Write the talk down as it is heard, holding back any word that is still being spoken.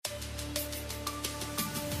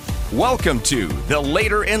Welcome to the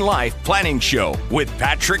Later in Life Planning Show with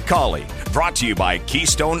Patrick Colley, brought to you by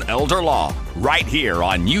Keystone Elder Law, right here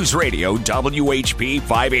on News Radio WHP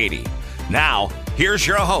 580. Now, here's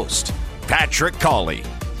your host, Patrick Colley.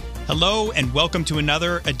 Hello, and welcome to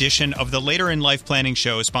another edition of the Later in Life Planning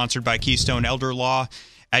Show, sponsored by Keystone Elder Law.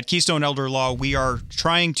 At Keystone Elder Law, we are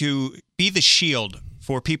trying to be the shield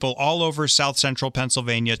for people all over South Central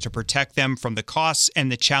Pennsylvania to protect them from the costs and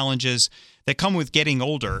the challenges that come with getting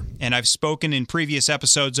older. And I've spoken in previous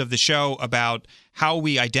episodes of the show about how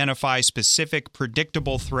we identify specific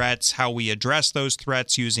predictable threats, how we address those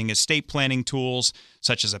threats using estate planning tools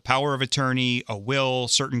such as a power of attorney, a will,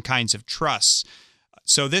 certain kinds of trusts.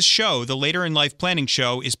 So this show, the Later in Life Planning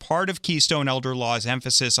Show, is part of Keystone Elder Law's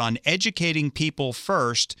emphasis on educating people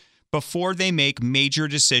first before they make major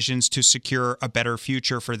decisions to secure a better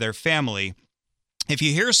future for their family. If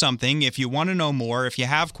you hear something, if you want to know more, if you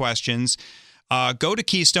have questions, go to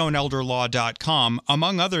KeystoneElderLaw.com.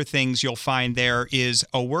 Among other things you'll find there is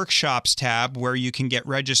a workshops tab where you can get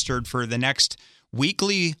registered for the next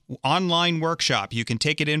weekly online workshop. You can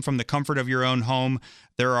take it in from the comfort of your own home.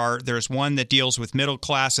 There's one that deals with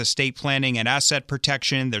middle-class estate planning and asset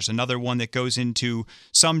protection. There's another one that goes into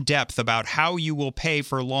some depth about how you will pay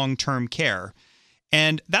for long-term care.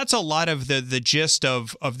 And that's a lot of the gist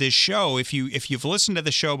of this show. If you've listened to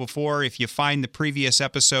the show before, if you find the previous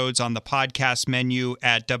episodes on the podcast menu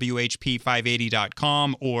at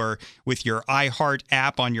WHP580.com or with your iHeart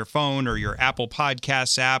app on your phone or your Apple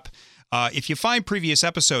Podcasts app, if you find previous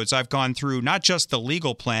episodes, I've gone through not just the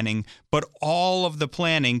legal planning, but all of the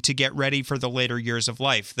planning to get ready for the later years of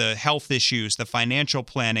life, the health issues, the financial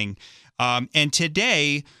planning. And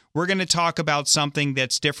today, we're going to talk about something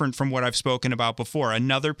that's different from what I've spoken about before,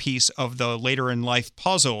 another piece of the later in life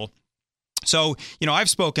puzzle. So, I've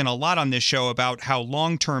spoken a lot on this show about how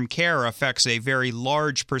long-term care affects a very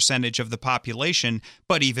large percentage of the population,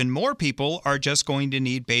 but even more people are just going to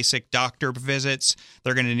need basic doctor visits.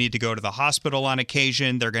 They're going to need to go to the hospital on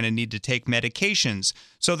occasion. They're going to need to take medications.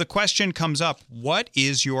 So the question comes up, what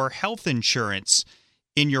is your health insurance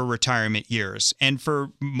in your retirement years? And for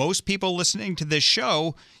most people listening to this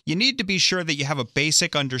show, you need to be sure that you have a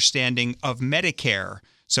basic understanding of Medicare.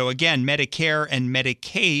 So again, Medicare and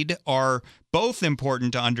Medicaid are both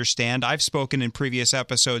important to understand. I've spoken in previous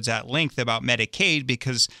episodes at length about Medicaid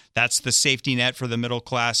because that's the safety net for the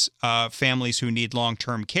middle-class families who need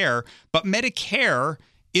long-term care. But Medicare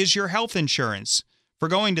is your health insurance for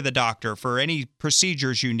going to the doctor, for any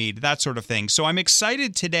procedures you need, that sort of thing. So I'm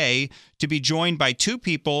excited today to be joined by two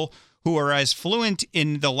people who are as fluent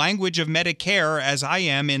in the language of Medicare as I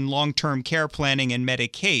am in long-term care planning and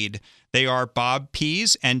Medicaid. They are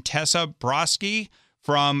Pease and Tessa Brosky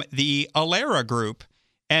from the Alera Group.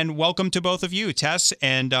 And welcome to both of you, Tess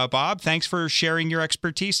and Bob. Thanks for sharing your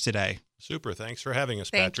expertise today. Super. Thanks for having us,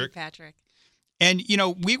 Thank Patrick. you, Patrick. And,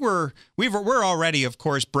 we're already, of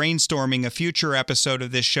course, brainstorming a future episode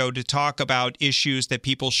of this show to talk about issues that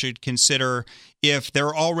people should consider if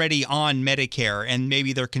they're already on Medicare and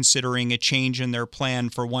maybe they're considering a change in their plan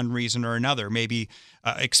for one reason or another. Maybe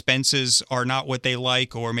expenses are not what they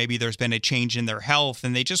like, or maybe there's been a change in their health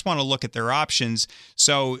and they just want to look at their options.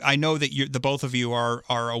 So I know that the both of you are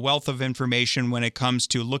a wealth of information when it comes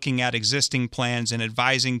to looking at existing plans and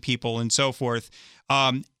advising people and so forth.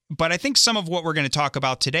 But I think some of what we're going to talk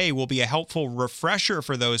about today will be a helpful refresher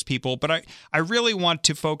for those people. But I really want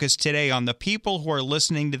to focus today on the people who are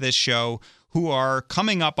listening to this show who are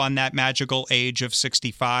coming up on that magical age of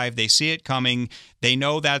 65. They see it coming. They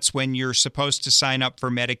know that's when you're supposed to sign up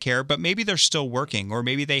for Medicare, but maybe they're still working, or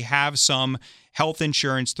maybe they have some health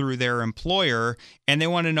insurance through their employer, and they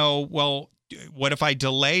want to know, well, what if I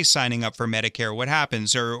delay signing up for Medicare? What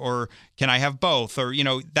happens? Or can I have both? Or,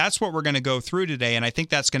 that's what we're going to go through today. And I think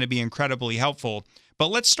that's going to be incredibly helpful. But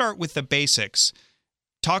let's start with the basics.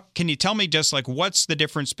 Can you tell me just what's the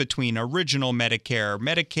difference between original Medicare,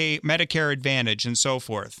 Medicaid, Medicare Advantage, and so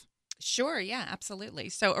forth? Sure. Yeah, absolutely.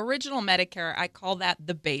 So original Medicare, I call that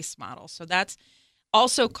the base model. So that's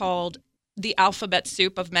also called the alphabet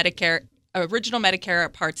soup of Medicare. Original Medicare are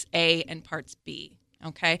parts A and parts B.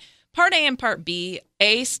 Okay. Part A and Part B,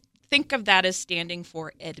 think of that as standing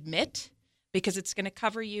for admit, because it's going to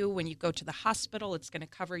cover you when you go to the hospital. It's going to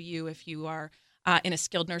cover you if you are in a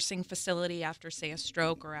skilled nursing facility after, say, a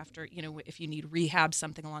stroke, or after, if you need rehab,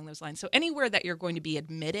 something along those lines. So anywhere that you're going to be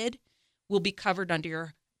admitted will be covered under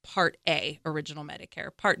your Part A, original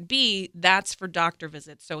Medicare. Part B, that's for doctor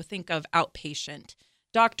visits. So think of outpatient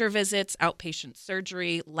doctor visits, outpatient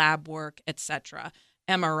surgery, lab work, etc.,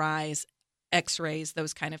 MRIs, X-rays,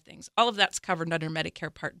 those kind of things. All of that's covered under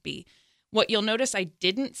Medicare Part B. What you'll notice I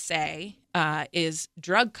didn't say is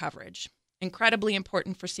drug coverage. Incredibly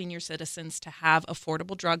important for senior citizens to have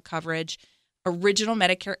affordable drug coverage. Original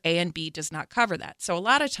Medicare A and B does not cover that. So a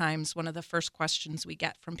lot of times, one of the first questions we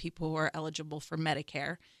get from people who are eligible for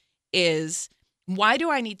Medicare is, why do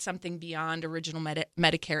I need something beyond original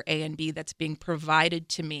Medicare A and B that's being provided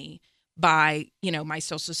to me by, my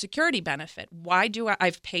Social Security benefit? Why do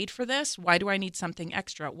I've paid for this? Why do I need something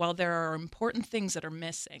extra? Well, there are important things that are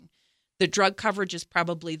missing. The drug coverage is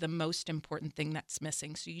probably the most important thing that's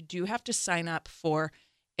missing. So you do have to sign up for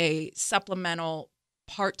a supplemental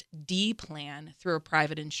Part D plan through a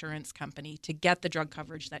private insurance company to get the drug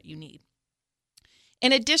coverage that you need.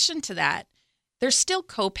 In addition to that, there's still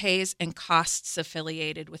copays and costs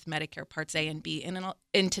affiliated with Medicare Parts A and B. And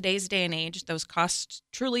in today's day and age, those costs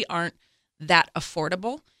truly aren't that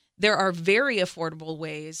affordable. There are very affordable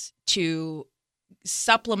ways to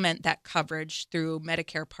supplement that coverage through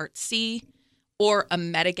Medicare Part C or a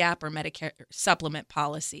Medigap or Medicare supplement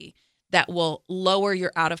policy that will lower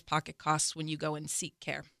your out-of-pocket costs when you go and seek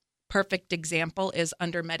care. Perfect example is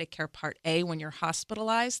under Medicare Part A, when you're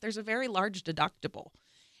hospitalized, there's a very large deductible.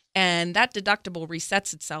 And that deductible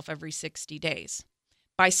resets itself every 60 days.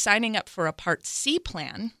 By signing up for a Part C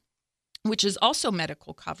plan, which is also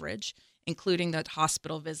medical coverage, including the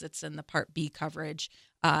hospital visits and the Part B coverage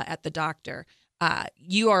at the doctor,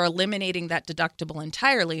 you are eliminating that deductible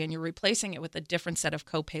entirely, and you're replacing it with a different set of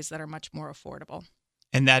copays that are much more affordable.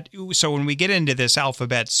 And so when we get into this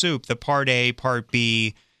alphabet soup, the Part A, Part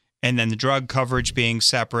B, and then the drug coverage being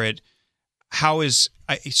separate,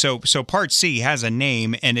 so Part C has a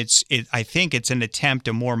name, and I think it's an attempt,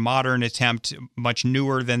 a more modern attempt, much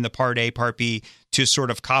newer than the Part A, Part B, to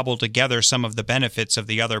sort of cobble together some of the benefits of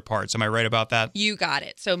the other parts. Am I right about that? You got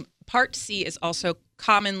it. So Part C is also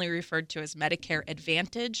commonly referred to as Medicare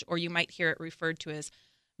Advantage, or you might hear it referred to as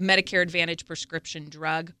Medicare Advantage Prescription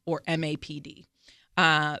Drug, or MAPD.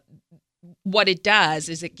 What it does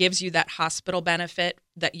is it gives you that hospital benefit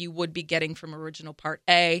that you would be getting from original Part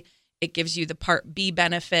A. It gives you the Part B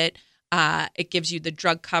benefit. It gives you the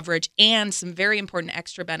drug coverage and some very important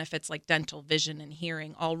extra benefits like dental, vision, and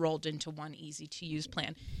hearing, all rolled into one easy-to-use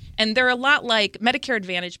plan. And they're a lot like Medicare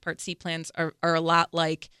Advantage Part C plans are a lot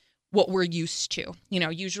like what we're used to.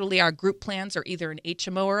 Usually our group plans are either an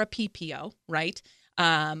HMO or a PPO, right?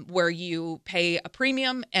 Where you pay a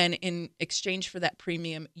premium, and in exchange for that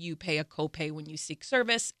premium, you pay a copay when you seek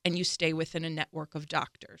service, and you stay within a network of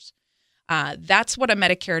doctors. That's what a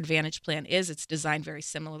Medicare Advantage plan is. It's designed very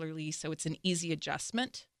similarly, so it's an easy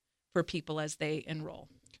adjustment for people as they enroll.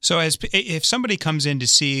 So if somebody comes in to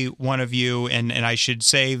see one of you, and I should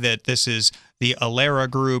say that this is the Alera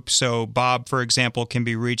Group, so Bob, for example, can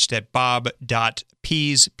be reached at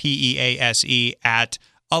bob.pease, P-E-A-S-E, at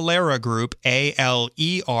Alera Group,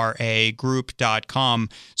 A-L-E-R-A group.com.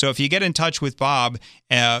 So if you get in touch with Bob,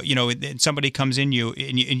 somebody comes in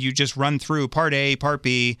and you just run through Part A, Part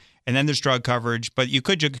B, and then there's drug coverage, but you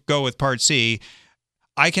could just go with Part C.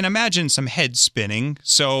 I can imagine some head spinning.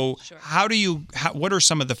 So Sure. What are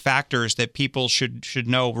some of the factors that people should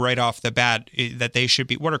know right off the bat that they should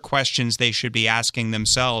be, what are questions they should be asking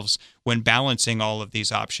themselves when balancing all of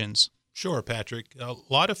these options? Sure, Patrick. A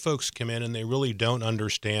lot of folks come in and they really don't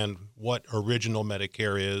understand what original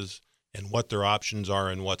Medicare is and what their options are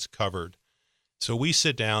and what's covered. So we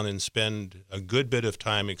sit down and spend a good bit of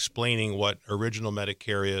time explaining what original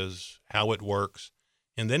Medicare is, how it works,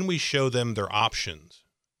 and then we show them their options.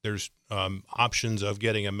 There's options of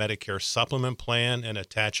getting a Medicare supplement plan and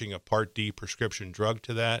attaching a Part D prescription drug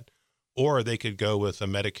to that, or they could go with a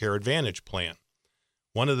Medicare Advantage plan.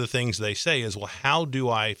 One of the things they say is, well, how do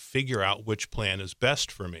I figure out which plan is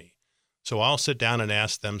best for me? So I'll sit down and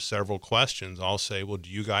ask them several questions. I'll say, well, do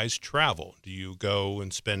you guys travel? Do you go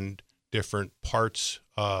and spend different parts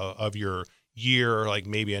of your year, like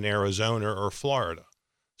maybe in Arizona or Florida?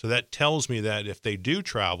 So that tells me that if they do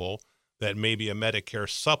travel, that maybe a Medicare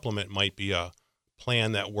supplement might be a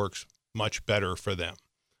plan that works much better for them.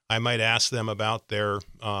 I might ask them about their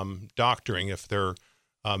doctoring, if they're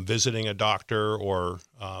visiting a doctor or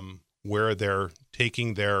where they're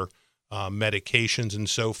taking their medications and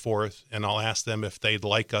so forth. And I'll ask them if they'd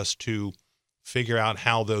like us to figure out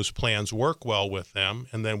how those plans work well with them.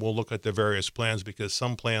 And then we'll look at the various plans, because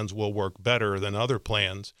some plans will work better than other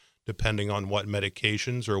plans, depending on what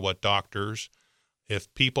medications or what doctors.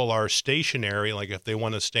 If people are stationary, like if they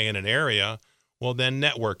want to stay in an area, well, then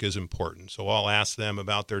network is important. So I'll ask them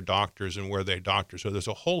about their doctors and where they doctor. So there's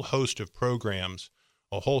a whole host of programs,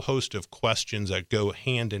 a whole host of questions that go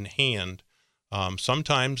hand in hand.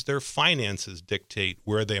 Sometimes their finances dictate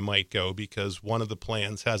where they might go, because one of the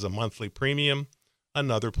plans has a monthly premium,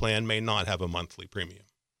 Another plan may not have a monthly premium.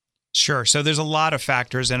 Sure. So there's a lot of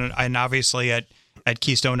factors, and obviously at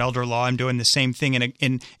Keystone Elder Law, I'm doing the same thing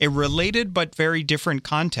in a related but very different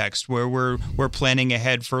context, where we're planning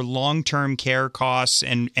ahead for long-term care costs,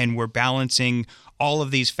 and we're balancing all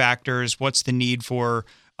of these factors. What's the need for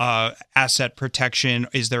asset protection?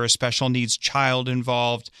 Is there a special needs child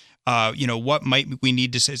involved? What might we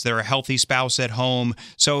need to? Is there a healthy spouse at home?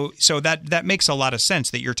 So that makes a lot of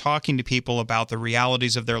sense that you're talking to people about the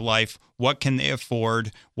realities of their life. What can they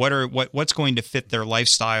afford? What's going to fit their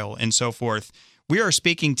lifestyle, and so forth. We are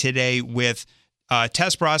speaking today with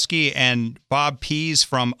Tess Brosky and Bob Pease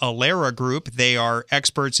from Alera Group. They are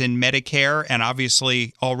experts in Medicare, and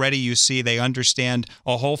obviously already you see they understand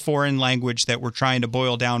a whole foreign language that we're trying to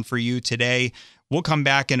boil down for you today. We'll come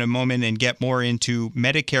back in a moment and get more into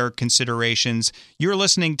Medicare considerations. You're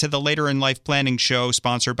listening to the Later in Life Planning Show,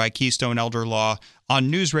 sponsored by Keystone Elder Law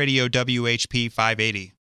on News Radio WHP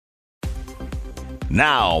 580.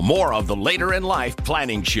 Now, more of the Later in Life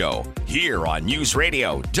Planning Show here on News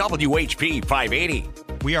Radio WHP 580.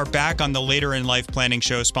 We are back on the Later in Life Planning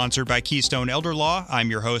Show, sponsored by Keystone Elder Law. I'm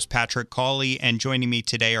your host, Patrick Cawley, and joining me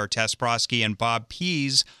today are Tess Brosky and Bob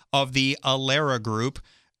Pease of the Alera Group,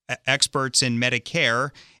 experts in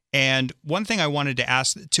Medicare. And one thing I wanted to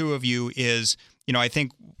ask the two of you is, I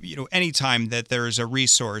think, anytime that there's a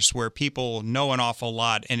resource where people know an awful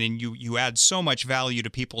lot, and then you add so much value to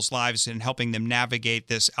people's lives in helping them navigate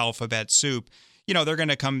this alphabet soup, they're going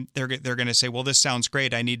to come, they're going to say, well, this sounds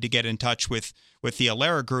great. I need to get in touch with the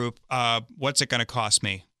Alera Group. What's it going to cost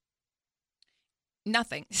me?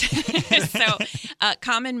 Nothing. So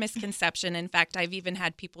common misconception. In fact, I've even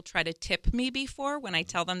had people try to tip me before when I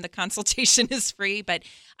tell them the consultation is free. But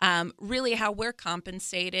really how we're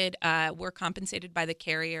compensated by the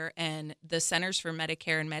carrier, and the Centers for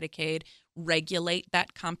Medicare and Medicaid regulate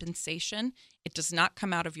that compensation. It does not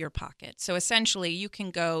come out of your pocket. So essentially, you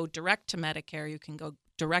can go direct to Medicare. You can go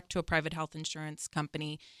direct to a private health insurance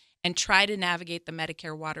company and try to navigate the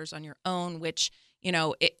Medicare waters on your own, which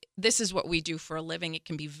this is what we do for a living. It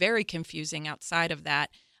can be very confusing outside of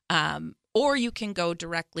that. Or you can go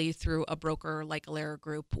directly through a broker like Alera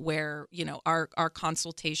Group, where, our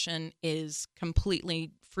consultation is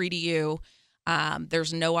completely free to you.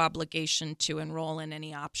 There's no obligation to enroll in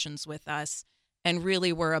any options with us. And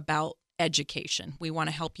really, we're about education. We want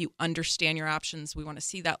to help you understand your options. We want to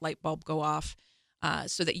see that light bulb go off.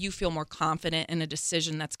 So that you feel more confident in a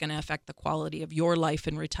decision that's going to affect the quality of your life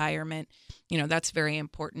in retirement. That's very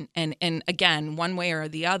important. And again, one way or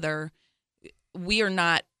the other, we are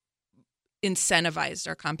not incentivized.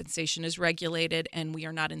 Our compensation is regulated, and we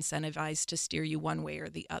are not incentivized to steer you one way or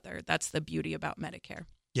the other. That's the beauty about Medicare.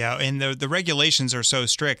 Yeah, and the regulations are so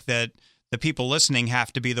strict that the people listening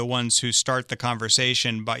have to be the ones who start the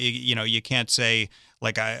conversation. But you can't say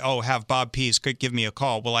have Bob Pease give me a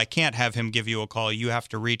call. Well, I can't have him give you a call. You have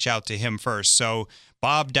to reach out to him first. So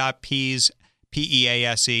bob.pease,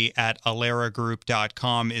 Pease, at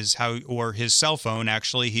aleragroup.com is how, or his cell phone,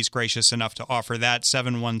 actually, he's gracious enough to offer that.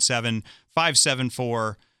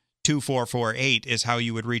 717-574-2448 is how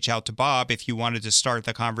you would reach out to Bob if you wanted to start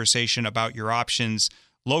the conversation about your options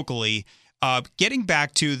locally. Getting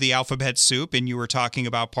back to the alphabet soup, and you were talking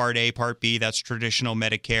about Part A, Part B, that's traditional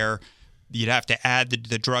Medicare. You'd have to add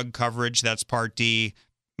the drug coverage, that's Part D.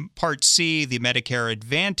 Part C, the Medicare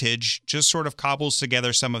Advantage, just sort of cobbles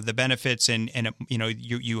together some of the benefits, and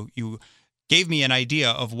you gave me an idea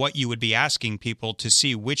of what you would be asking people to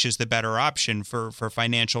see which is the better option for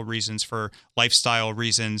financial reasons, for lifestyle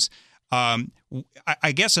reasons. I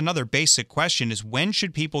guess another basic question is, when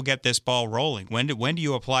should people get this ball rolling? When do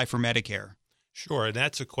you apply for Medicare? Sure, and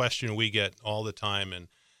that's a question we get all the time. And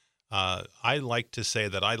I like to say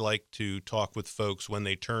that I like to talk with folks when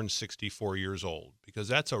they turn 64 years old, because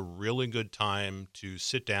that's a really good time to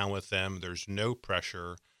sit down with them. There's no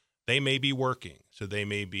pressure. They may be working, so they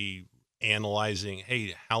may be analyzing,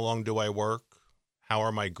 hey, how long do I work? How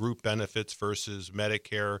are my group benefits versus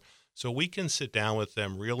Medicare? So we can sit down with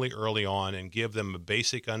them really early on and give them a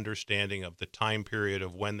basic understanding of the time period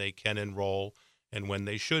of when they can enroll and when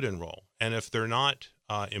they should enroll. And if they're not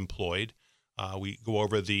employed, we go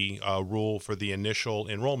over the rule for the initial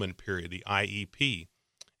enrollment period, the IEP.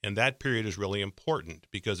 And that period is really important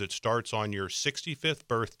because it starts on your 65th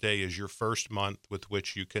birthday is your first month with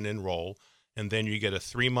which you can enroll. And then you get a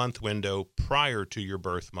 3-month window prior to your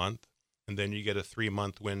birth month. And then you get a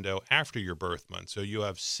 3-month window after your birth month. So you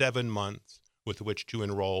have 7 months with which to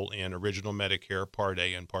enroll in original Medicare Part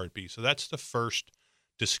A and Part B. So that's the first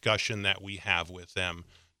discussion that we have with them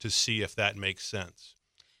to see if that makes sense.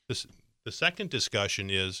 The second discussion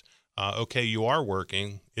is, okay, you are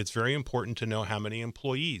working, it's very important to know how many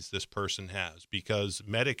employees this person has, because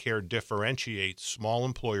Medicare differentiates small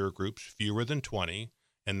employer groups, fewer than 20,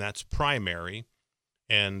 and that's primary,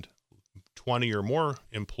 and 20 or more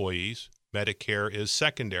employees, Medicare is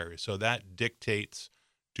secondary. So that dictates,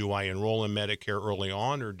 do I enroll in Medicare early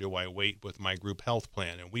on, or do I wait with my group health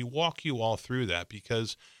plan? And we walk you all through that,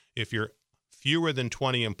 because if you're fewer than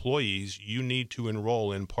 20 employees, you need to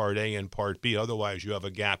enroll in Part A and Part B. Otherwise, you have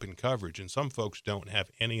a gap in coverage. And some folks don't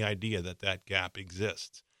have any idea that that gap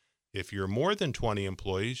exists. If you're more than 20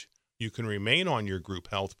 employees, you can remain on your group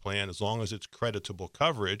health plan as long as it's creditable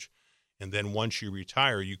coverage. And then once you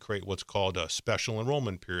retire, you create what's called a special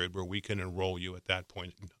enrollment period, where we can enroll you at that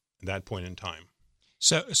point in time.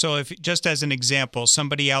 So if, just as an example,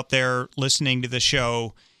 somebody out there listening to the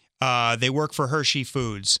show, they work for Hershey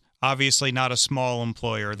Foods. Obviously not a small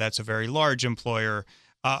employer. That's a very large employer.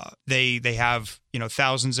 They have,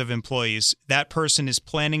 thousands of employees. That person is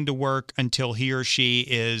planning to work until he or she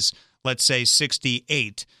is, let's say,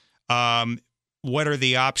 68. What are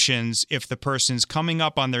the options if the person's coming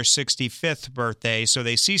up on their 65th birthday? So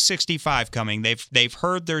they see 65 coming. They've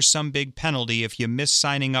heard there's some big penalty if you miss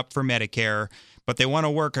signing up for Medicare, but they want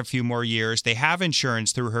to work a few more years. They have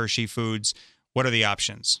insurance through Hershey Foods. What are the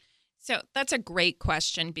options? So that's a great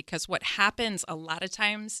question, because what happens a lot of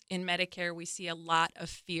times in Medicare, we see a lot of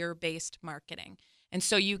fear-based marketing. And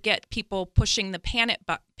so you get people pushing the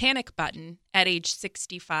panic button at age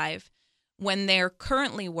 65 when they're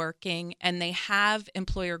currently working and they have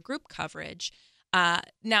employer group coverage.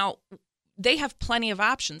 Now, they have plenty of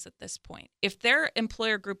options at this point. If their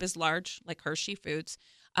employer group is large, like Hershey Foods,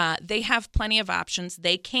 they have plenty of options.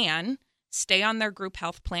 They can stay on their group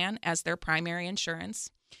health plan as their primary insurance,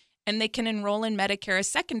 and they can enroll in Medicare as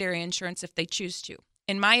secondary insurance if they choose to.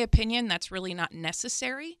 In my opinion, that's really not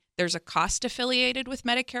necessary. There's a cost affiliated with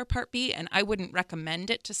Medicare Part B, and I wouldn't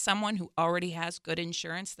recommend it to someone who already has good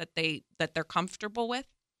insurance that they're comfortable with.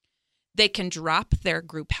 They can drop their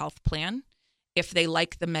group health plan if they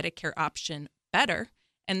like the Medicare option better,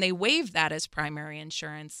 and they waive that as primary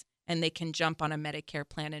insurance, and they can jump on a Medicare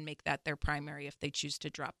plan and make that their primary if they choose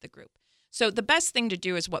to drop the group. So the best thing to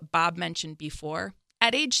do is what Bob mentioned before.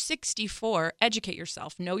 At age 64, educate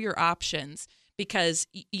yourself, know your options, because,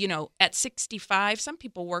 at 65, some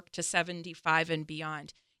people work to 75 and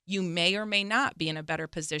beyond. You may or may not be in a better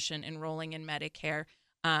position enrolling in Medicare,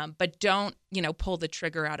 but don't, pull the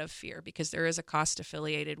trigger out of fear, because there is a cost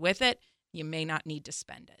affiliated with it. You may not need to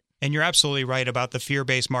spend it. And you're absolutely right about the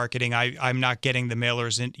fear-based marketing. I'm not getting the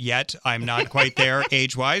mailers in yet. I'm not quite there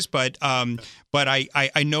age-wise, but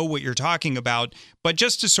I know what you're talking about. But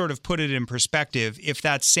just to sort of put it in perspective, if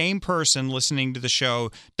that same person listening to the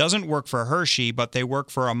show doesn't work for Hershey, but they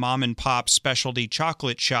work for a mom-and-pop specialty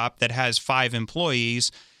chocolate shop that has 5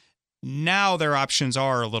 employees, now their options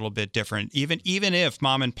are a little bit different. Even if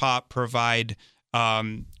mom and pop provide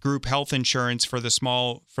group health insurance for the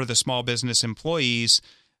small business employees,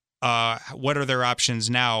 what are their options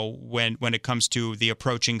now when it comes to the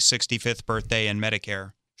approaching 65th birthday and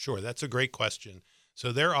Medicare? Sure, that's a great question.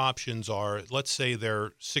 So their options are, let's say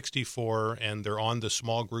they're 64 and they're on the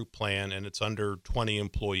small group plan and it's under 20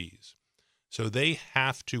 employees. So they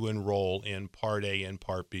have to enroll in Part A and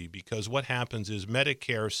Part B, because what happens is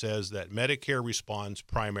Medicare says that Medicare responds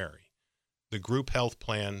primary. The group health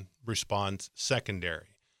plan responds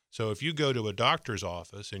secondary. So if you go to a doctor's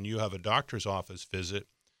office and you have a doctor's office visit,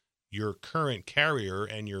 your current carrier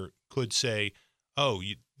could say,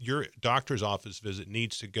 your doctor's office visit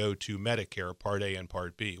needs to go to Medicare Part A and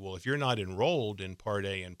Part B. Well, if you're not enrolled in Part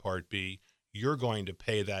A and Part B, you're going to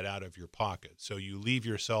pay that out of your pocket. So you leave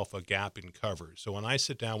yourself a gap in coverage. So when I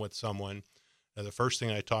sit down with someone, the first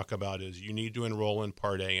thing I talk about is you need to enroll in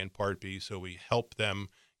Part A and Part B, so we help them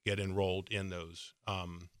get enrolled in those.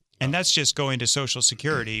 And that's just going to Social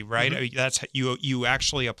Security, right? Mm-hmm. I mean, that's you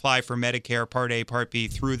actually apply for Medicare Part A, Part B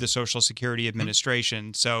through the Social Security Administration.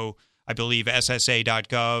 Mm-hmm. So I believe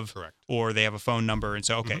SSA.gov, correct, or they have a phone number. And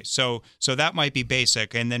so, okay, mm-hmm. so that might be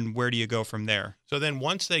basic. And then where do you go from there? So then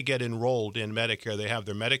once they get enrolled in Medicare, they have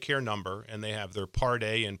their Medicare number and they have their Part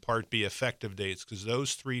A and Part B effective dates, because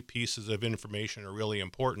those 3 pieces of information are really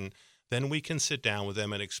important. Then we can sit down with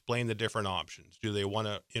them and explain the different options. Do they want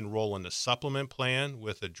to enroll in a supplement plan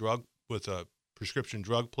with a prescription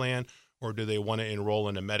drug plan, or do they want to enroll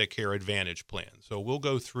in a Medicare Advantage plan? So we'll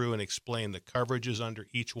go through and explain the coverages under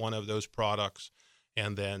each one of those products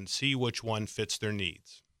and then see which one fits their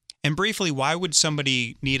needs. And briefly, why would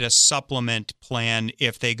somebody need a supplement plan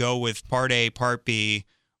if they go with Part A, Part B?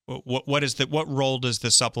 What role does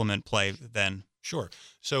the supplement play then? Sure.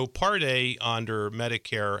 So Part A under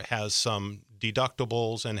Medicare has some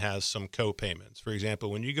deductibles and has some co-payments. For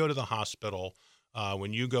example, when you go to the hospital,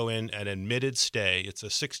 when you go in an admitted stay, it's a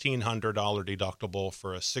 $1,600 deductible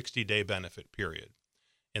for a 60-day benefit period.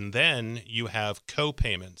 And then you have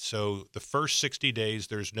co-payments. So the first 60 days,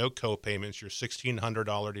 there's no co-payments. Your $1,600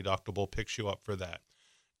 deductible picks you up for that.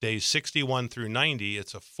 Days 61 through 90,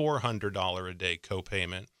 it's a $400 a day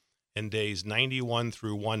co-payment. And days 91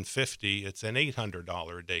 through 150, it's an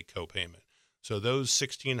 $800 a day co-payment. So those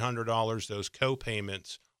 $1,600, those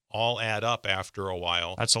co-payments, all add up after a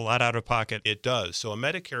while. That's a lot out of pocket. It does. So a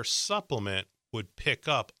Medicare supplement would pick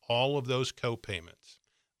up all of those co-payments.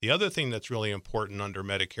 The other thing that's really important under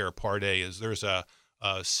Medicare Part A is there's a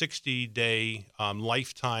 60-day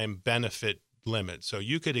lifetime benefit limit. So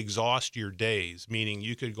you could exhaust your days, meaning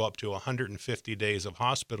you could go up to 150 days of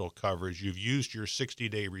hospital coverage. You've used your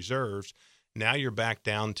 60-day reserves. Now you're back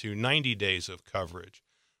down to 90 days of coverage.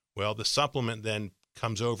 Well, the supplement then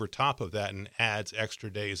comes over top of that and adds extra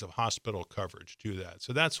days of hospital coverage to that.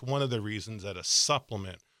 So that's one of the reasons that a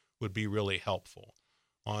supplement would be really helpful.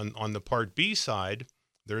 On the Part B side,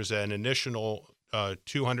 there's an initial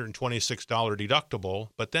 $226 deductible,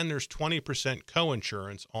 but then there's 20%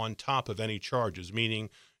 coinsurance on top of any charges, meaning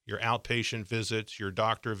your outpatient visits, your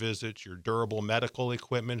doctor visits, your durable medical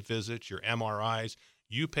equipment visits, your MRIs.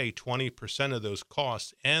 You pay 20% of those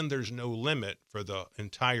costs, and there's no limit for the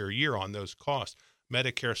entire year on those costs.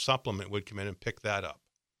 Medicare supplement would come in and pick that up.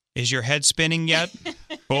 Is your head spinning yet?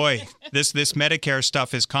 Boy, this Medicare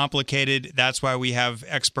stuff is complicated. That's why we have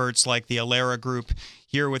experts like the Alera Group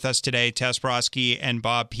here with us today, Tess Brosky and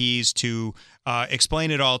Bob Pease, to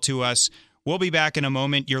explain it all to us. We'll be back in a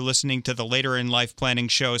moment. You're listening to the Later in Life Planning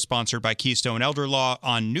Show, sponsored by Keystone Elder Law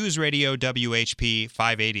on News Radio WHP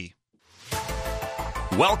 580.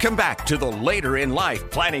 Welcome back to the Later in Life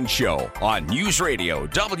Planning Show on News Radio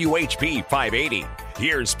WHP 580.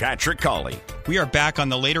 Here's Patrick Colley. We are back on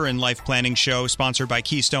the Later in Life Planning Show, sponsored by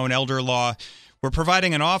Keystone Elder Law. We're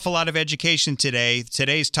providing an awful lot of education today.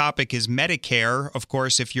 Today's topic is Medicare. Of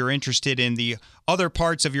course, if you're interested in the other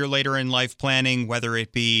parts of your later in life planning, whether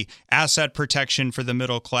it be asset protection for the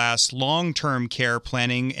middle class, long-term care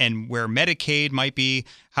planning, and where Medicaid might be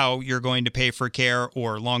how you're going to pay for care,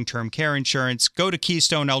 or long-term care insurance, go to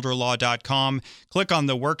KeystoneElderLaw.com, click on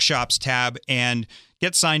the Workshops tab, and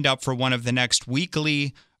get signed up for one of the next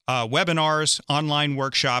weekly webinars, online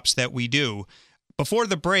workshops that we do. Before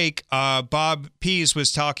the break, Bob Pease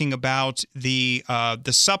was talking about the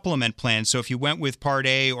supplement plan. So if you went with Part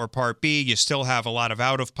A or Part B, you still have a lot of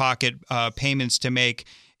out-of-pocket payments to make.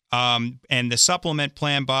 And the supplement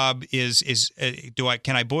plan, Bob,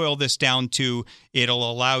 can I boil this down to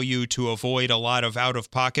it'll allow you to avoid a lot of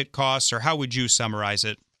out-of-pocket costs, or how would you summarize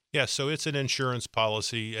it? Yeah, so it's an insurance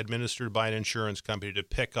policy administered by an insurance company to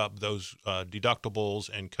pick up those deductibles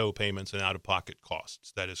and co-payments and out-of-pocket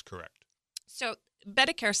costs. That is correct. So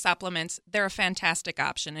Medicare supplements, they're a fantastic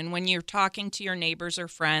option. And when you're talking to your neighbors or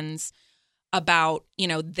friends about,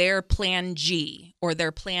 their plan G or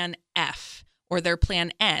their plan F or their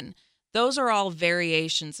plan N, those are all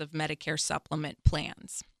variations of Medicare supplement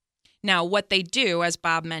plans. Now, what they do, as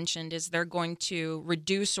Bob mentioned, is they're going to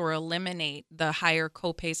reduce or eliminate the higher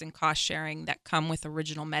copays and cost sharing that come with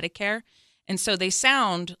original Medicare. And so they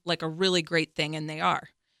sound like a really great thing, and they are.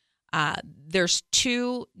 There's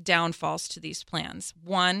two downfalls to these plans.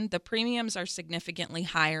 One, the premiums are significantly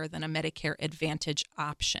higher than a Medicare Advantage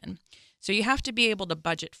option. So you have to be able to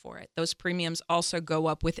budget for it. Those premiums also go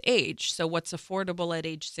up with age. So what's affordable at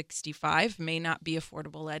age 65 may not be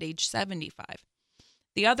affordable at age 75.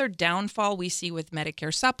 The other downfall we see with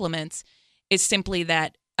Medicare supplements is simply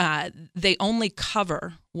that they only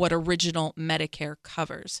cover what original Medicare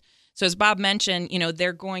covers. So as Bob mentioned,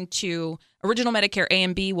 they're going to, original Medicare A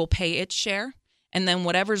and B will pay its share, and then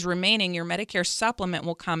whatever's remaining, your Medicare supplement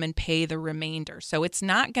will come and pay the remainder. So it's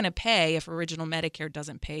not going to pay if original Medicare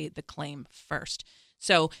doesn't pay the claim first.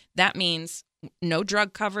 So that means no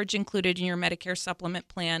drug coverage included in your Medicare supplement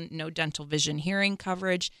plan, no dental, vision, hearing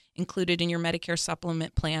coverage included in your Medicare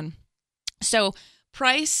supplement plan. So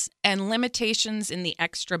price and limitations in the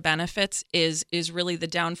extra benefits is really the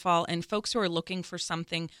downfall. And folks who are looking for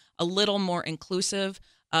something a little more inclusive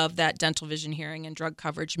of that dental, vision, hearing, and drug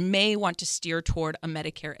coverage may want to steer toward a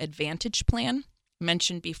Medicare Advantage plan.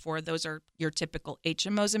 Mentioned before, those are your typical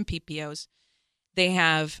HMOs and PPOs. They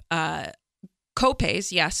have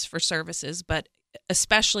copays, yes, for services, but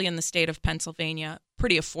especially in the state of Pennsylvania,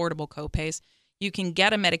 pretty affordable copays. You can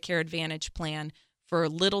get a Medicare Advantage plan for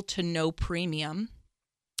little to no premium.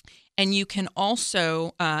 And you can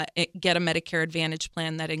also get a Medicare Advantage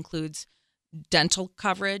plan that includes dental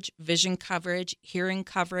coverage, vision coverage, hearing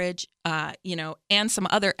coverage, and some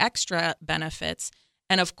other extra benefits.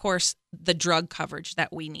 And of course, the drug coverage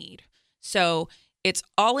that we need. So it's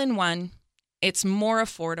all in one. It's more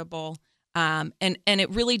affordable. And it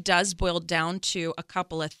really does boil down to a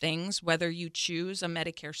couple of things. Whether you choose a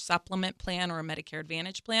Medicare supplement plan or a Medicare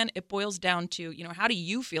Advantage plan, it boils down to, how do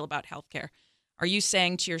you feel about healthcare? Are you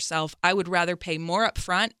saying to yourself, I would rather pay more up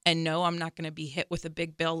front and know I'm not going to be hit with a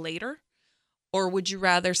big bill later? Or would you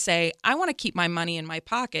rather say, I want to keep my money in my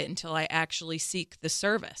pocket until I actually seek the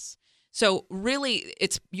service? So really,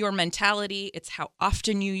 it's your mentality, it's how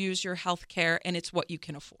often you use your health care, and it's what you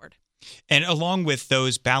can afford. And along with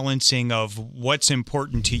those balancing of what's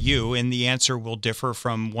important to you, and the answer will differ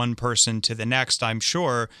from one person to the next, I'm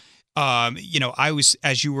sure. I was,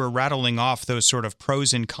 as you were rattling off those sort of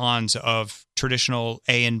pros and cons of traditional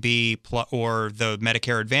A and B or the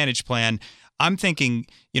Medicare Advantage plan, I'm thinking,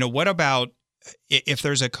 what about if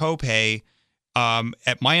there's a copay?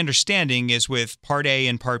 My understanding is with Part A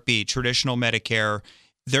and Part B, traditional Medicare,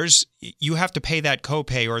 you have to pay that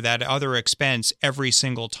copay or that other expense every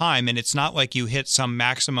single time. And it's not like you hit some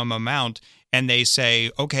maximum amount and they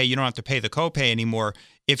say, okay, you don't have to pay the copay anymore.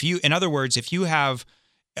 In other words, if you have,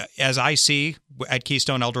 as I see at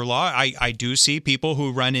Keystone Elder Law, I do see people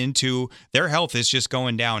who run into their health is just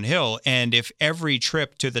going downhill. And if every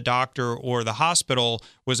trip to the doctor or the hospital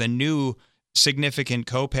was a new significant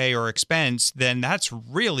copay or expense, then that's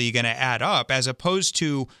really going to add up, as opposed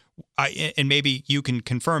to, and maybe you can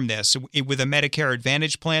confirm this, with a Medicare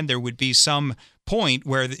Advantage plan, there would be some point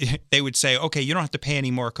where they would say, okay, you don't have to pay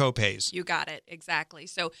any more copays. You got it. Exactly.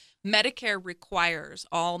 So Medicare requires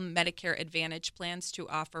all Medicare Advantage plans to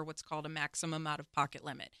offer what's called a maximum out-of-pocket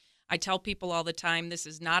limit. I tell people all the time, this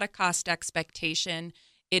is not a cost expectation.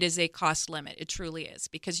 It is a cost limit. It truly is,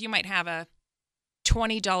 because you might have a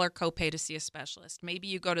 $20 copay to see a specialist. Maybe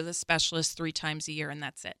you go to the specialist 3 times a year and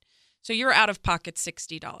that's it. So you're out of pocket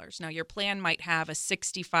 $60. Now your plan might have a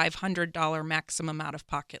 $6,500 maximum out of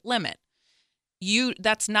pocket limit.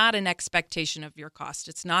 That's not an expectation of your cost.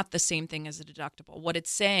 It's not the same thing as a deductible. What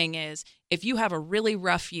it's saying is, if you have a really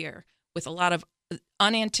rough year with a lot of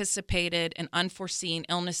unanticipated and unforeseen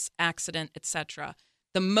illness, accident, etc.,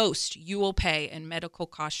 the most you will pay in medical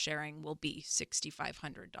cost sharing will be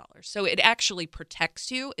 $6,500. So it actually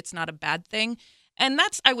protects you. It's not a bad thing. And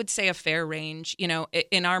that's, I would say, a fair range.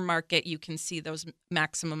 In our market, you can see those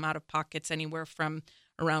maximum out of pockets anywhere from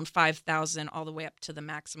around $5,000 all the way up to the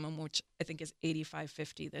maximum, which I think is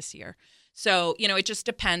 $8,550 this year. So, it just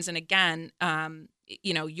depends. And again,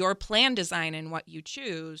 your plan design and what you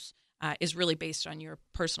choose is really based on your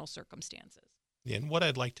personal circumstances. And what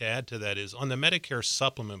I'd like to add to that is, on the Medicare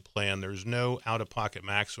supplement plan, there's no out-of-pocket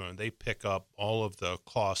maximum. They pick up all of the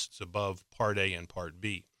costs above Part A and Part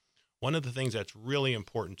B. One of the things that's really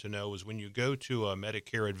important to know is when you go to a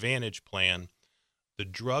Medicare Advantage plan, the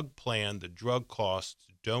drug costs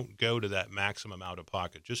don't go to that maximum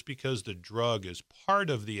out-of-pocket. Just because the drug is part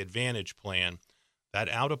of the Advantage plan, that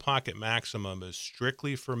out-of-pocket maximum is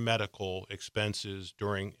strictly for medical expenses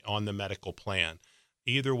on the medical plan.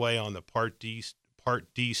 Either way, on the Part D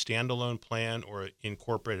standalone plan or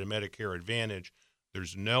incorporated Medicare Advantage,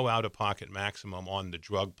 there's no out-of-pocket maximum on the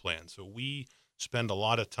drug plan. So we spend a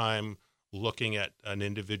lot of time looking at an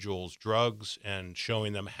individual's drugs and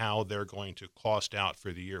showing them how they're going to cost out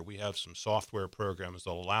for the year. We have some software programs that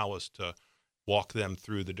allow us to walk them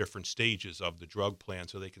through the different stages of the drug plan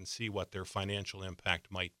so they can see what their financial impact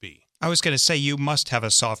might be. I was going to say, you must have a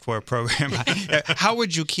software program. How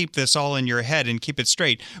would you keep this all in your head and keep it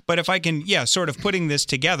straight? But if I can, sort of putting this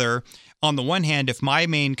together, on the one hand, if my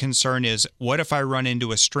main concern is, what if I run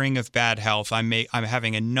into a string of bad health? I'm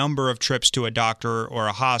having a number of trips to a doctor or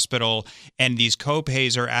a hospital, and these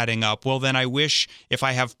copays are adding up. Well, then I wish if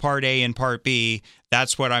I have Part A and Part B,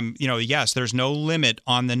 that's what yes, there's no limit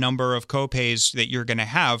on the number of copays that you're going to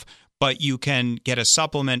have, but you can get a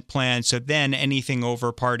supplement plan. So then anything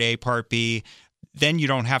over Part A, Part B, then you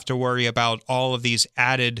don't have to worry about all of these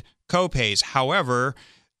added copays. However,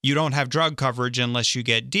 you don't have drug coverage unless you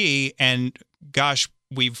get D. And gosh,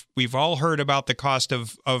 we've all heard about the cost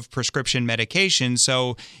of prescription medication.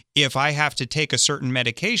 So if I have to take a certain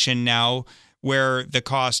medication now where the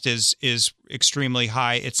cost is extremely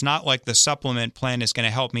high, it's not like the supplement plan is going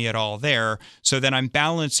to help me at all there. So then I'm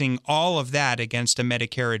balancing all of that against a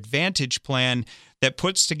Medicare Advantage plan that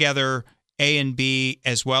puts together A and B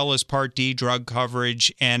as well as Part D drug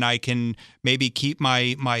coverage, and I can maybe keep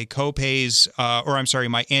my copays,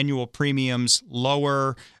 my annual premiums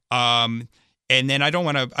lower. And then I don't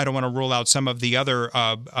want to rule out some of the other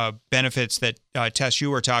benefits that Tess, you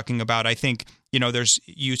were talking about. I think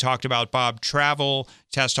you talked about Bob travel.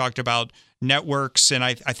 Tess talked about networks, and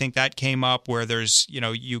I think that came up where there's you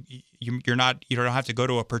don't have to go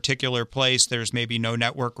to a particular place. There's maybe no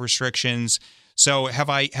network restrictions. So have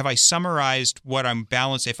I summarized what I'm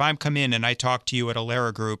balanced? If I'm come in and I talk to you at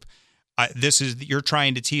Alera Group, you're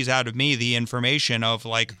trying to tease out of me the information of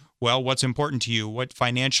like, well, what's important to you? What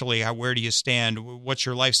financially, where do you stand? What's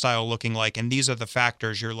your lifestyle looking like? And these are the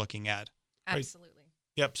factors you're looking at. Absolutely.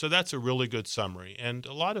 Yep. So that's a really good summary. And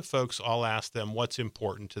a lot of folks, I'll ask them what's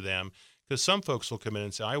important to them, because some folks will come in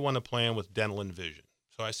and say, I want a plan with dental and vision.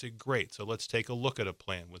 So I say, great. So let's take a look at a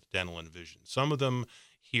plan with dental and vision. Some of them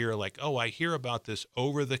hear like, oh, I hear about this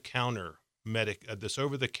over-the-counter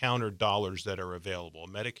dollars that are available.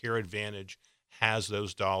 Medicare Advantage has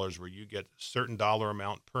those dollars where you get a certain dollar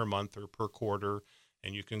amount per month or per quarter,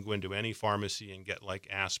 and you can go into any pharmacy and get like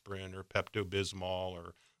aspirin or Pepto-Bismol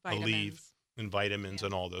or Aleve and vitamins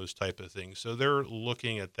and all those type of things. So they're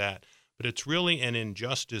looking at that. But it's really an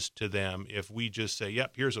injustice to them if we just say,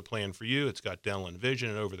 yep, here's a plan for you. It's got dental and vision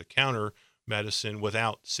and over-the-counter medicine,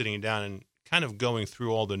 without sitting down and kind of going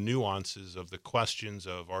through all the nuances of the questions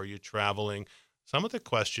of, are you traveling? Some of the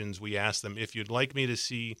questions we ask them, if you'd like me to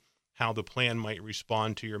see how the plan might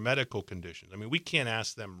respond to your medical conditions. I mean, we can't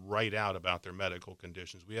ask them right out about their medical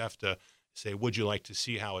conditions. We have to say, would you like to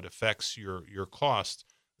see how it affects your costs?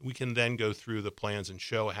 We can then go through the plans and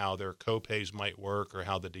show how their copays might work or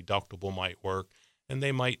how the deductible might work. And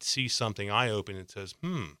they might see something eye-opening that says,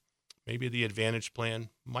 maybe the Advantage plan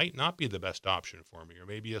might not be the best option for me, or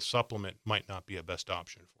maybe a supplement might not be a best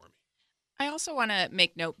option for me. I also want to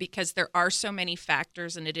make note, because there are so many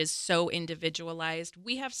factors and it is so individualized.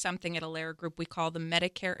 We have something at Alera Group we call the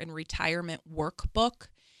Medicare and Retirement Workbook.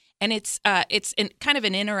 And it's kind of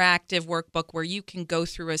an interactive workbook where you can go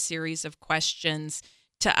through a series of questions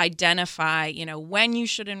to identify, when you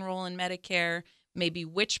should enroll in Medicare, maybe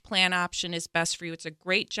which plan option is best for you. It's a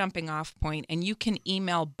great jumping off point, and you can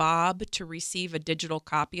email Bob to receive a digital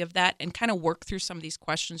copy of that and kind of work through some of these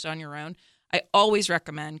questions on your own. I always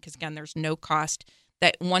recommend, because again, there's no cost,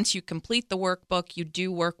 that once you complete the workbook, you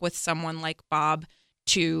do work with someone like Bob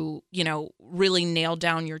to, really nail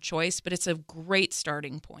down your choice, but it's a great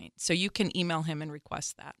starting point. So you can email him and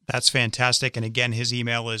request that. That's fantastic. And again, his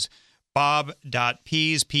email is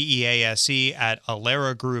bob.pease, Pease, at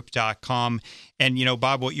aleragroup.com. And,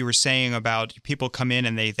 Bob, what you were saying about people come in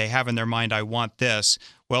and they have in their mind, I want this.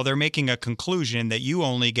 Well, they're making a conclusion that you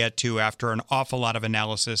only get to after an awful lot of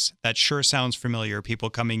analysis. That sure sounds familiar. People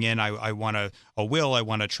coming in, I want a will, I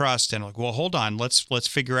want a trust. And like, well, hold on, let's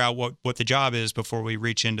figure out what the job is before we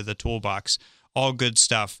reach into the toolbox. All good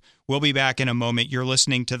stuff. We'll be back in a moment. You're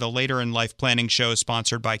listening to the Later in Life Planning Show,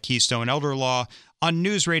 sponsored by Keystone Elder Law on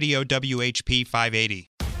News Radio WHP 580.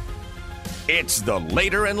 It's the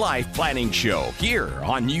Later in Life Planning Show here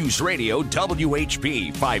on News Radio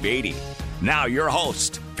WHP 580. Now your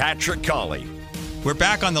host, Patrick Colley. We're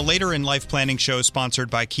back on the Later in Life Planning Show, sponsored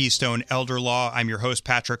by Keystone Elder Law. I'm your host,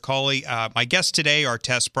 Patrick Colley. My guests today are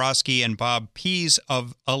Tessa Brosky and Bob Pease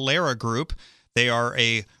of Alera Group. They are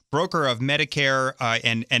a broker of Medicare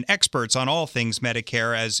and experts on all things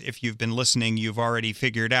Medicare, as if you've been listening, you've already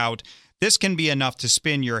figured out. This can be enough to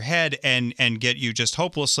spin your head and get you just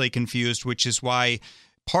hopelessly confused, which is why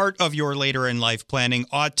part of your later in life planning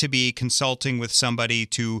ought to be consulting with somebody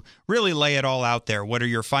to really lay it all out there. What do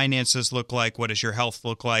your finances look like? What does your health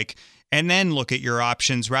look like? And then look at your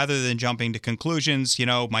options rather than jumping to conclusions.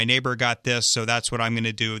 My neighbor got this, so that's what I'm going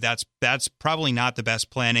to do. That's probably not the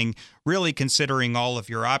best planning, really considering all of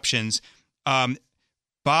your options.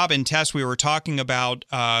 Bob and Tess, we were talking about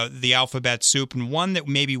the alphabet soup, and one that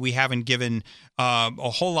maybe we haven't given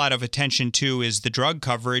a whole lot of attention to is the drug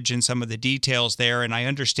coverage and some of the details there. And I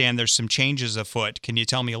understand there's some changes afoot. Can you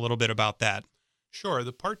tell me a little bit about that? Sure.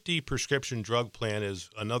 The Part D prescription drug plan is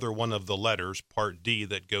another one of the letters, Part D,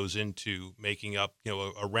 that goes into making up,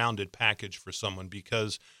 a rounded package for someone,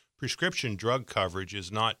 because prescription drug coverage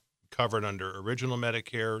is not covered under original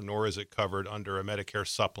Medicare, nor is it covered under a Medicare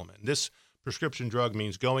supplement. This prescription drug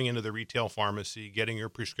means going into the retail pharmacy, getting your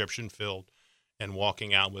prescription filled, and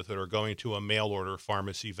walking out with it, or going to a mail order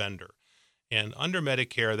pharmacy vendor. And under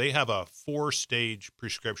Medicare, they have a 4-stage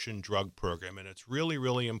prescription drug program, and it's really,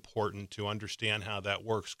 really important to understand how that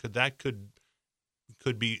works, because that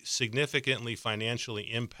could be significantly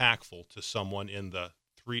financially impactful to someone in the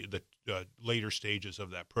later stages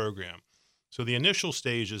of that program. So the initial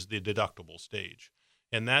stage is the deductible stage,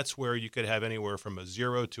 and that's where you could have anywhere from a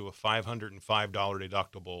 $0 to a $505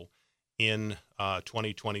 deductible in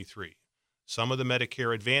 2023. Some of the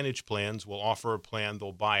Medicare Advantage plans will offer a plan,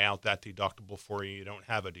 they'll buy out that deductible for you. You don't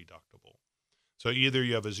have a deductible. So either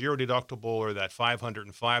you have a zero deductible or that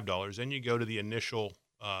 $505, then you go to the initial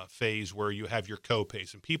phase where you have your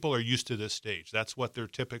copays. And people are used to this stage. That's what they're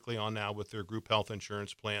typically on now with their group health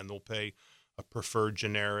insurance plan. They'll pay a preferred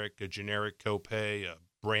generic, a generic copay, a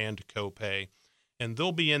brand copay, and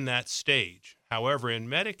they'll be in that stage. However, in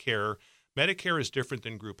Medicare is different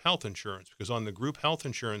than group health insurance because on the group health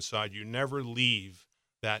insurance side, you never leave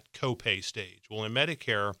that copay stage. Well, in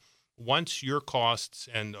Medicare, once your costs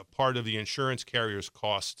and a part of the insurance carrier's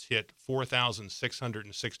costs hit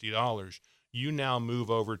 $4,660, you now move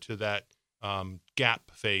over to that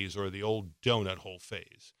gap phase or the old donut hole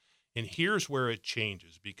phase. And here's where it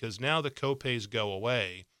changes because now the copays go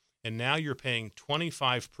away and now you're paying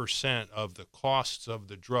 25% of the costs of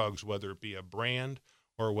the drugs, whether it be a brand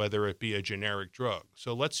or whether it be a generic drug.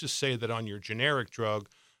 So let's just say that on your generic drug,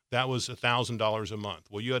 that was $1,000 a month.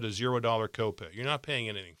 Well, you had a $0 copay. You're not paying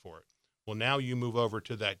anything for it. Well, now you move over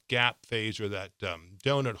to that gap phase or that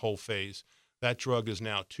donut hole phase. That drug is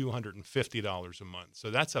now $250 a month.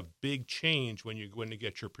 So that's a big change when you're going to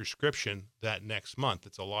get your prescription that next month.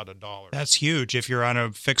 It's a lot of dollars. That's huge if you're on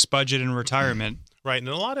a fixed budget in retirement. Right. And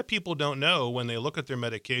a lot of people don't know when they look at their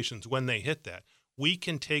medications when they hit that. We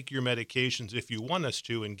can take your medications if you want us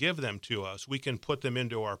to and give them to us. We can put them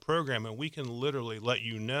into our program and we can literally let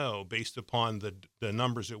you know based upon the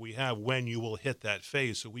numbers that we have when you will hit that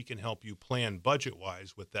phase so we can help you plan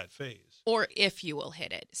budget-wise with that phase. Or if you will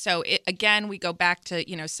hit it. So again, we go back to,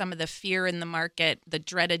 some of the fear in the market, the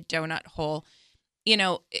dreaded donut hole.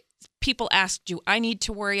 People ask, do I need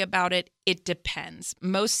to worry about it? It depends.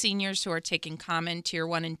 Most seniors who are taking common tier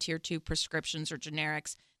 1 and tier 2 prescriptions or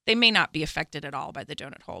generics, they may not be affected at all by the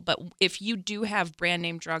donut hole. But if you do have brand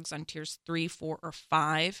name drugs on tiers 3, 4, or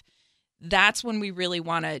 5, that's when we really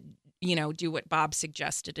want to, do what Bob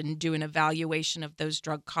suggested and do an evaluation of those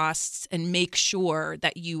drug costs and make sure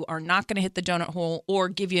that you are not going to hit the donut hole or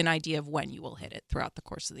give you an idea of when you will hit it throughout the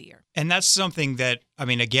course of the year. And that's something that,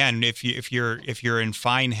 again, if you're in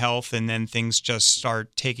fine health and then things just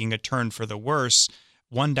start taking a turn for the worse,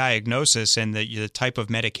 one diagnosis and the type of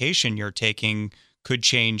medication you're taking could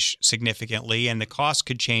change significantly and the cost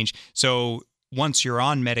could change. So once you're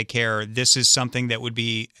on Medicare, this is something that would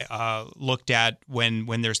be looked at when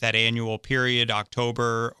there's that annual period,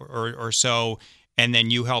 October or so, and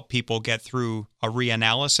then you help people get through a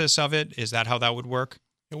reanalysis of it. Is that how that would work?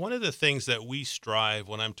 And one of the things that we strive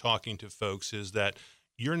when I'm talking to folks is that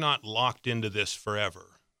you're not locked into this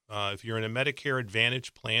forever. If you're in a Medicare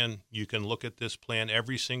Advantage plan, you can look at this plan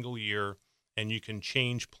every single year and you can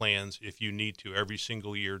change plans if you need to every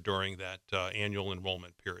single year during that annual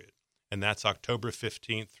enrollment period. And that's October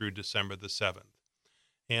 15th through December the 7th.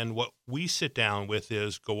 And what we sit down with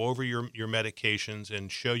is go over your medications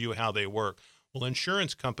and show you how they work. Well,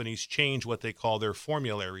 insurance companies change what they call their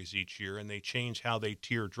formularies each year, and they change how they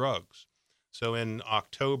tier drugs. So in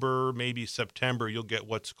October, maybe September, you'll get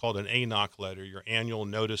what's called an ANOC letter, your annual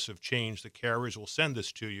notice of change. The carriers will send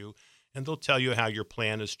this to you, and they'll tell you how your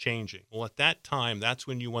plan is changing. Well, at that time, that's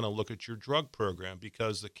when you want to look at your drug program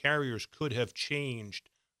because the carriers could have changed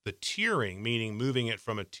the tiering, meaning moving it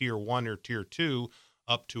from a tier 1 or tier 2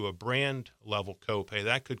 up to a brand level copay.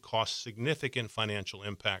 That could cost significant financial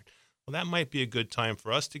impact. Well, that might be a good time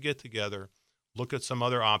for us to get together, look at some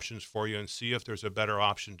other options for you and see if there's a better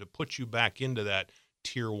option to put you back into that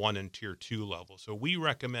tier 1 and tier 2 level. So we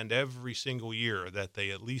recommend every single year that they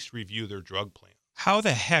at least review their drug plan. How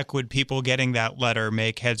the heck would people getting that letter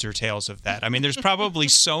make heads or tails of that? There's probably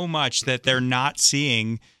so much that they're not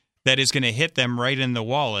seeing that is going to hit them right in the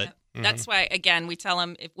wallet. That's why, again, we tell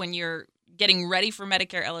them when you're getting ready for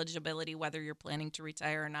Medicare eligibility, whether you're planning to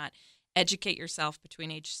retire or not, educate yourself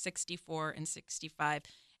between age 64 and 65.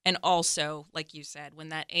 And also, like you said, when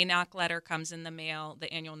that ANOC letter comes in the mail,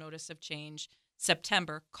 the annual notice of change,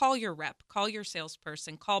 September, call your rep, call your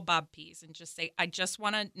salesperson, call Bob Pease and just say, I just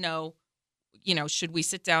want to know, should we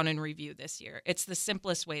sit down and review this year? It's the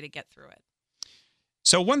simplest way to get through it.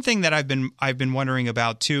 So one thing that I've been wondering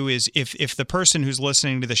about too is if the person who's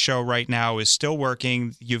listening to the show right now is still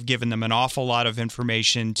working, you've given them an awful lot of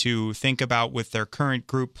information to think about with their current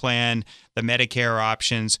group plan, the Medicare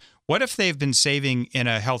options. What if they've been saving in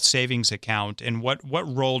a health savings account, and what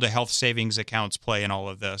role do health savings accounts play in all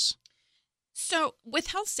of this? So with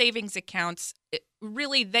health savings accounts,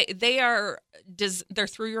 really they're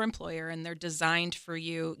through your employer and they're designed for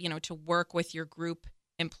you, to work with your group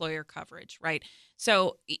employer coverage, right?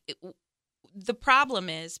 So the problem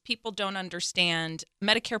is people don't understand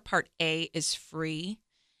Medicare Part A is free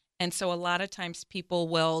And so a lot of times people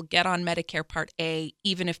will get on Medicare Part A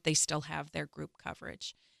even if they still have their group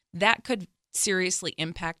coverage. That could seriously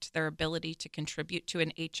impact their ability to contribute to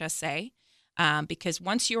an HSA. Because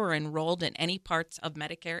once you are enrolled in any parts of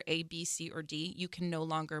Medicare, A, B, C, or D, you can no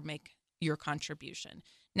longer make your contribution.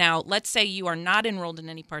 Now, let's say you are not enrolled in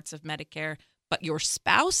any parts of Medicare, but your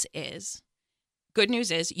spouse is. Good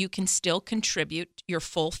news is you can still contribute your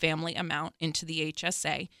full family amount into the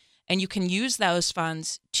HSA, and you can use those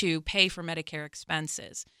funds to pay for Medicare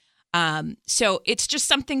expenses. So it's just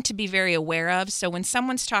something to be very aware of. So when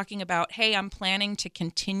someone's talking about, hey, I'm planning to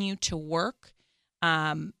continue to work,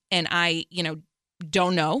 and I,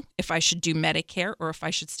 don't know if I should do Medicare or if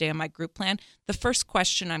I should stay on my group plan, the first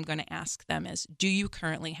question I'm going to ask them is, do you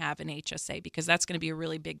currently have an HSA? Because that's going to be a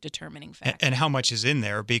really big determining factor. And how much is in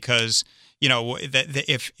there? Because,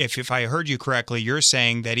 if I heard you correctly, you're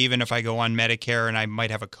saying that even if I go on Medicare and I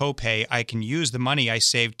might have a copay, I can use the money I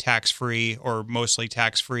saved tax-free or mostly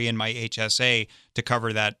tax-free in my HSA to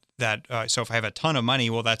cover that. So if I have a ton of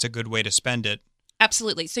money, well, that's a good way to spend it.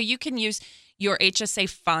 Absolutely. So you can use your HSA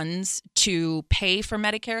funds to pay for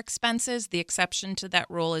Medicare expenses. The exception to that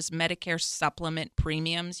rule is Medicare supplement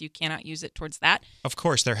premiums. You cannot use it towards that. Of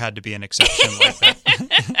course, there had to be an exception like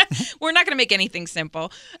that. We're not going to make anything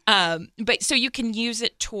simple. But so you can use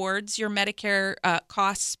it towards your Medicare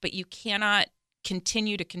costs, but you cannot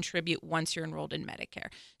continue to contribute once you're enrolled in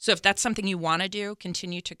Medicare. So if that's something you want to do,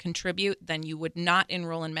 continue to contribute, then you would not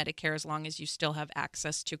enroll in Medicare as long as you still have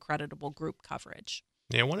access to creditable group coverage.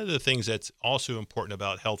 Yeah, one of the things that's also important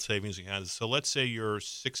about health savings accounts, so let's say you're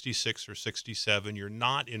 66 or 67, you're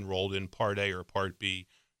not enrolled in Part A or Part B,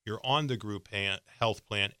 you're on the group health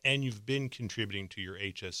plan, and you've been contributing to your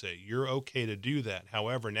HSA. You're okay to do that.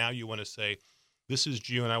 However, now you want to say, this is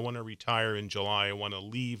June, I want to retire in July, I want to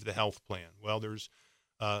leave the health plan. Well, there's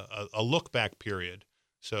a look-back period.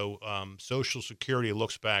 So Social Security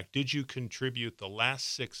looks back, did you contribute the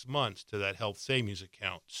last 6 months to that health savings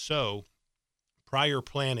account? So prior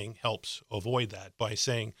planning helps avoid that by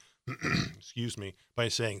saying,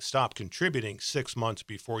 stop contributing 6 months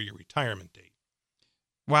before your retirement date.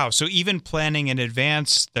 Wow. So even planning in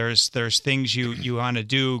advance, there's things you want to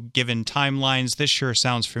do given timelines. This sure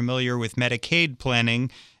sounds familiar with Medicaid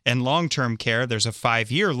planning and long-term care. There's a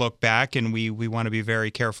 5-year look back, and we want to be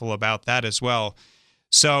very careful about that as well.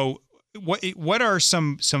 So what are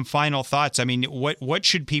some final thoughts? I mean, what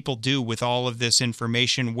should people do with all of this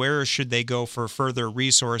information? Where should they go for further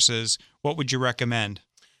resources? What would you recommend?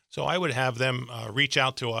 So I would have them reach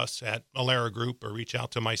out to us at Alera Group or reach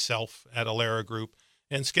out to myself at Alera Group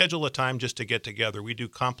and schedule a time just to get together. We do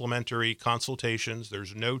complimentary consultations.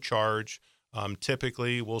 There's no charge.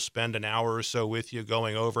 Typically, we'll spend an hour or so with you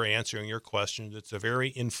going over, answering your questions. It's a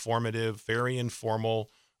very informative, very informal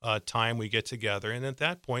time we get together. And at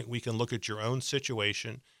that point, we can look at your own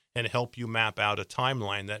situation and help you map out a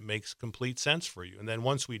timeline that makes complete sense for you. And then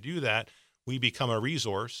once we do that, we become a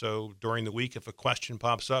resource. So during the week, if a question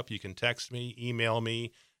pops up, you can text me, email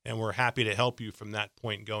me, and we're happy to help you from that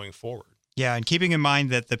point going forward. Yeah, and keeping in mind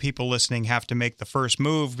that the people listening have to make the first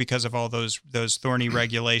move because of all those thorny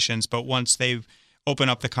regulations. But once they open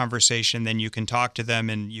up the conversation, then you can talk to them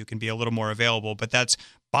and you can be a little more available. But that's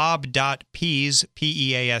bob.pease,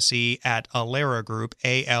 P-E-A-S-E, at Alera Group,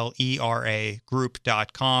 A-L-E-R-A,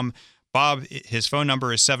 group.com. Bob, his phone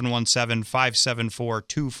number is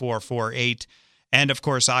 717-574-2448. And, of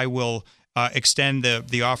course, I will extend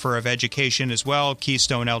the offer of education as well,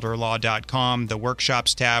 KeystoneElderLaw.com, the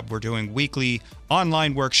workshops tab. We're doing weekly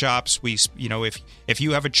online workshops. If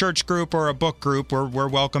you have a church group or a book group, we're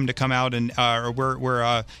welcome to come out and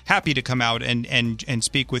we're happy to come out and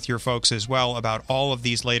speak with your folks as well about all of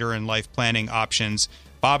these later in life planning options.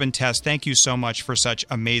 Bob and Tess, thank you so much for such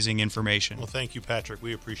amazing information. Well, thank you, Patrick.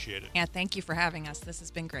 We appreciate it. Yeah, thank you for having us. This has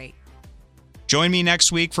been great. Join me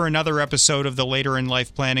next week for another episode of the Later in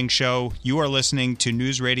Life Planning Show. You are listening to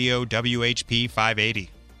News Radio WHP 580.